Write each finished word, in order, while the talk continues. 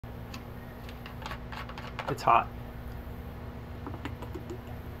It's hot.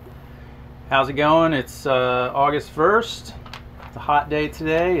 How's it going? It's August 1st. It's a hot day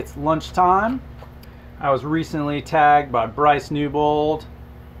today. It's lunchtime. I was recently tagged by Bryce Newbold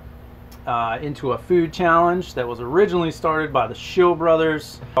into a food challenge that was originally started by the Schill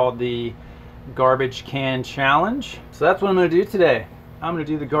Brothers called the Garbage Can Challenge. So that's what I'm going to do today. I'm going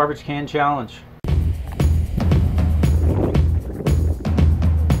to do the Garbage Can Challenge.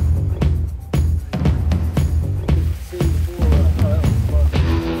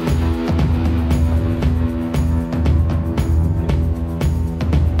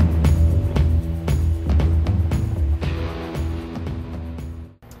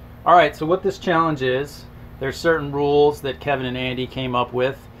 Alright, so what this challenge is, there's certain rules that Kevin and Andy came up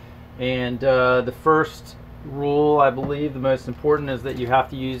with, and the first rule, I believe the most important, is that you have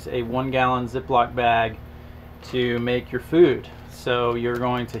to use a 1-gallon Ziploc bag to make your food. So you're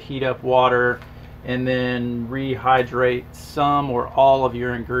going to heat up water and then rehydrate some or all of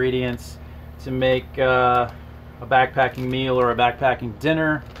your ingredients to make a backpacking meal or a backpacking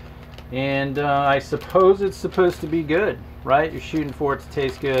dinner. And I suppose it's supposed to be good, right? You're shooting for it to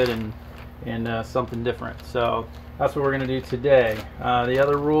taste good and something different. So that's what we're going to do today. The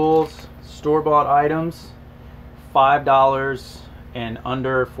other rules: store-bought items, $5 and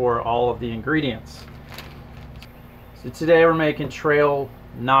under for all of the ingredients. So today we're making trail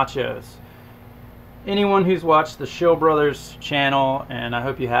nachos. Anyone who's watched the Schill Brothers channel, and I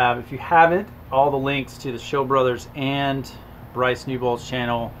hope you have, if you haven't, all the links to the Schill Brothers and Bryce Newbold's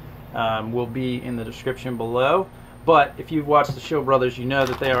channel will be in the description below. But if you've watched the Schill Brothers, you know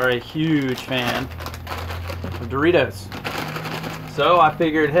that they are a huge fan of Doritos. So I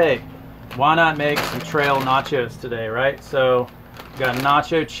figured, hey, why not make some trail nachos today, right? So we got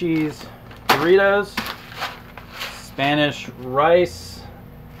nacho cheese Doritos, Spanish rice,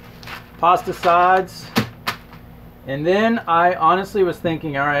 pasta sides, and then I honestly was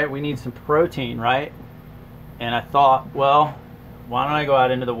thinking, all right, we need some protein, right? And I thought, well, why don't I go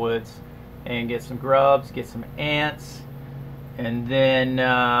out into the woods and get some grubs, get some ants, and then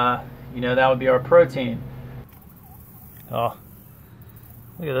you know, that would be our protein. Oh,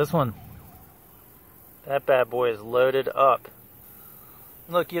 look at this one. That bad boy is loaded up.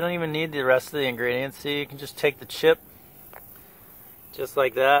 Look, you don't even need the rest of the ingredients. See, you can just take the chip just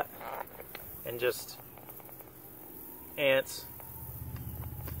like that and just ants.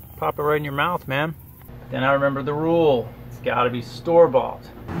 Pop it right in your mouth, man. Then I remember the rule. It's got to be store-bought.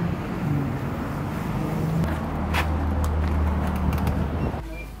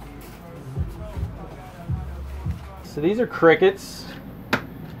 So these are crickets,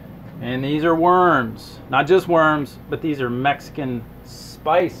 and these are worms. Not just worms, but these are Mexican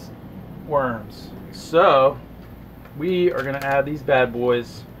spice worms. So we are gonna add these bad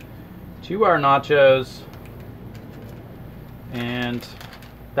boys to our nachos, and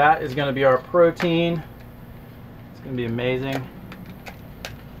that is gonna be our protein. It's gonna be amazing.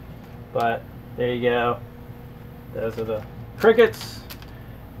 But there you go. Those are the crickets.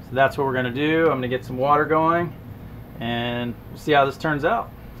 So that's what we're gonna do. I'm gonna get some water going, and we'll see how this turns out.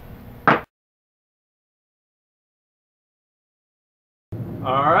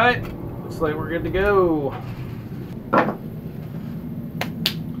 All right, looks like we're good to go.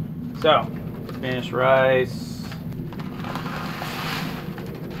 So, Spanish rice.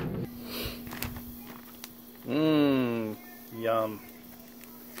 Yum.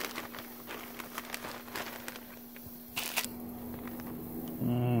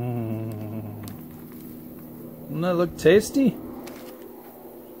 Doesn't that look tasty?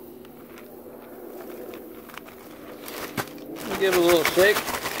 We'll give it a little shake.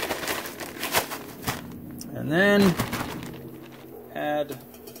 And then add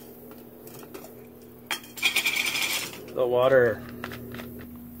the water.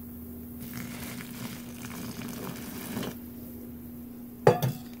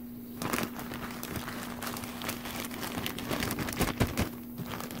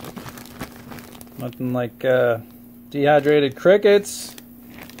 Nothing like dehydrated crickets.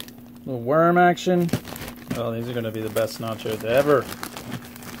 Little worm action. Oh, these are going to be the best nachos ever.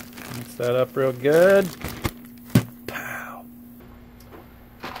 Mix that up real good. Pow.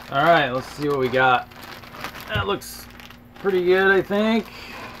 Alright, let's see what we got. That looks pretty good, I think.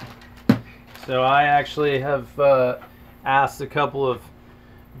 So I actually have asked a couple of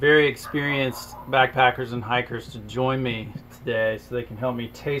very experienced backpackers and hikers to join me today so they can help me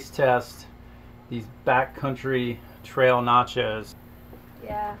taste test these backcountry trail nachos.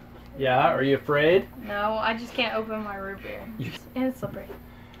 Yeah. Yeah, are you afraid? No, I just can't open my root beer. And it's slippery.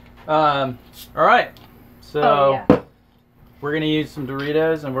 Alright, so yeah. we're going to use some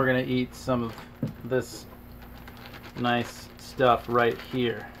Doritos and we're going to eat some of this nice stuff right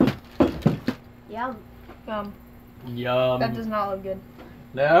here. Yum. Yum. That does not look good.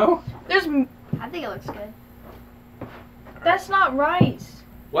 No? I think it looks good. That's not rice.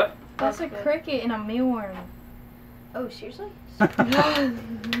 What? That's a cricket and a mealworm. Oh, seriously? Let's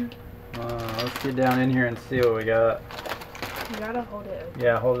get down in here and see what we got. You gotta hold it open.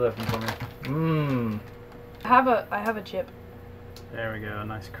 Yeah, hold it open for me. Mmm. I have a chip. There we go.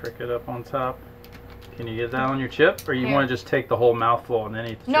 Nice cricket up on top. Can you get that on your chip, or you Yeah. want to just take the whole mouthful and then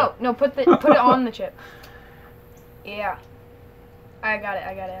eat the No, chip? no, put it on the chip. Yeah. I got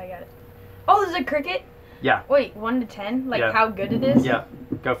it. Oh, there's a cricket? Yeah. Wait, 1 to 10? Like Yeah. how good it is? Yeah.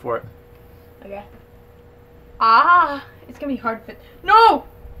 Go for it. Okay. Ah, it's gonna be hard to fit. No!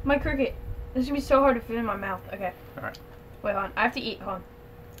 My cricket. This is gonna be so hard to fit in my mouth. Okay. Alright. Wait, hold on. I have to eat. Hold on.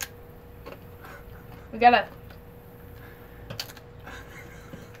 We gotta.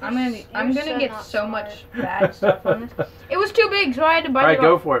 I'm gonna get so much bad stuff on this. It was too big, so I had to bite it Alright, off.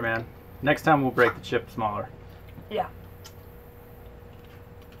 go for it, man. Next time we'll break the chip smaller. Yeah.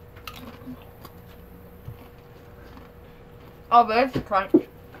 Oh, but it's a crunch.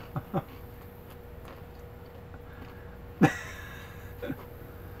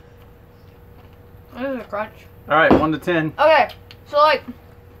 This is a crunch. Alright, 1 to 10. Okay, so like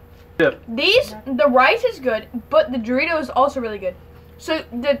Chip. the rice is good, but the Dorito is also really good. So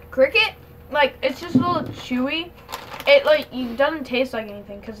the cricket, like it's just a little chewy. It it doesn't taste like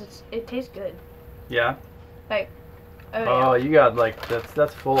anything because it tastes good. Yeah. Like Oh, yeah. you got like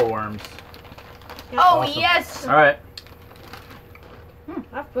that's full of worms. Oh Awesome. yes. Alright.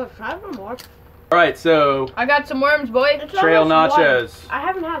 That's good. Can I have more? Alright, so I got some worms, boy. It's trail almost nachos. 1. I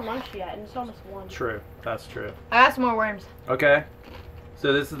haven't had lunch yet, and it's almost 1. True. That's true. I got some more worms. Okay.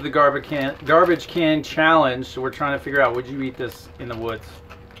 So this is the garbage can challenge. So we're trying to figure out, would you eat this in the woods?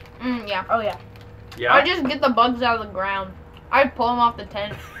 Yeah. Oh yeah. Yeah. I just get the bugs out of the ground. I pull them off the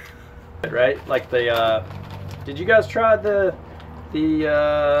tent. Right? Like the did you guys try the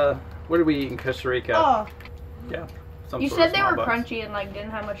what did we eat in Costa Rica? Oh, Yeah. Some You sort of said they small were bugs. crunchy and like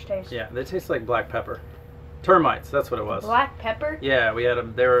didn't have much taste. Yeah, they taste like black pepper. Termites, that's what it was. Black pepper? Yeah, we had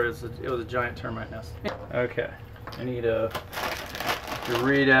them. It was a giant termite nest. Okay. I need a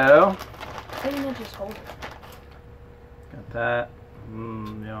Dorito. I didn't just hold it. Got that.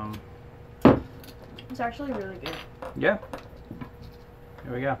 Yum. It's actually really good. Yeah.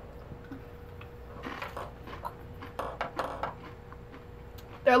 Here we go.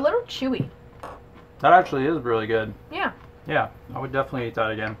 They're a little chewy. That actually is really good. Yeah. Yeah, I would definitely eat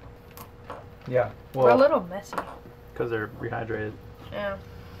that again. Yeah. They're a Well, little messy. because they're rehydrated. Yeah.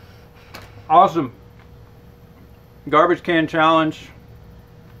 Awesome. Garbage can challenge.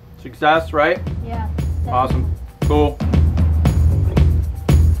 Success, right? yeah. Awesome. Cool.